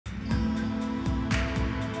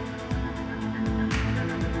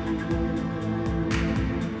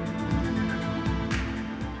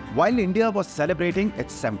While India was celebrating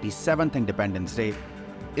its 77th Independence Day,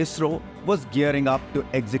 ISRO was gearing up to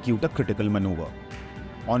execute a critical maneuver.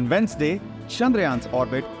 On Wednesday, Chandrayaan's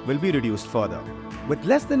orbit will be reduced further. With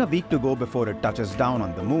less than a week to go before it touches down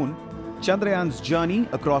on the moon, Chandrayaan's journey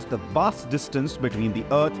across the vast distance between the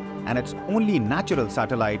Earth and its only natural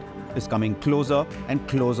satellite is coming closer and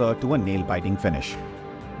closer to a nail-biting finish.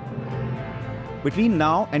 Between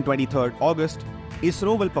now and 23rd August,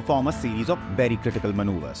 ISRO will perform a series of very critical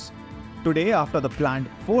maneuvers. Today, after the planned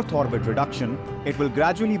 4th orbit reduction, it will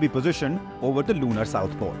gradually be positioned over the lunar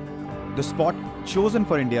south pole, the spot chosen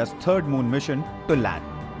for India's 3rd moon mission to land.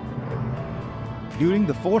 During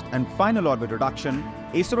the 4th and final orbit reduction,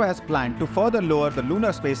 ISRO has planned to further lower the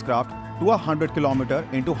lunar spacecraft to a 100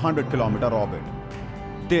 km into 100 km orbit.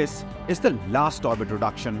 This is the last orbit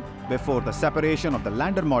reduction before the separation of the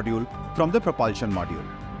lander module from the propulsion module,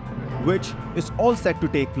 which is all set to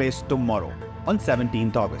take place tomorrow on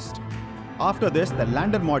 17th August. After this, the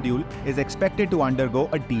lander module is expected to undergo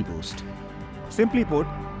a deboost. Simply put,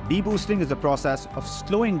 deboosting is a process of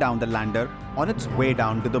slowing down the lander on its way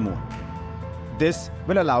down to the moon. This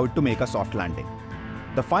will allow it to make a soft landing.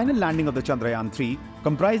 The final landing of the Chandrayaan-3,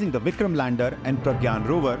 comprising the Vikram lander and Pragyan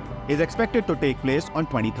rover, is expected to take place on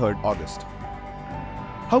 23rd August.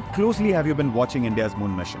 How closely have you been watching India's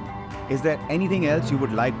moon mission? Is there anything else you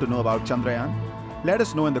would like to know about Chandrayaan? Let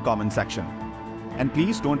us know in the comment section. And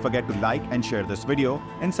please don't forget to like and share this video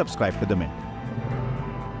and subscribe to The Mint.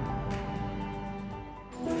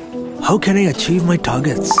 How can I achieve my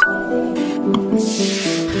targets?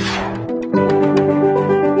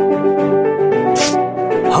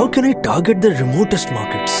 How can I target the remotest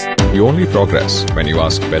markets? You only progress when you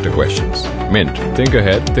ask better questions. Mint. Think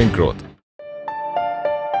ahead, think growth.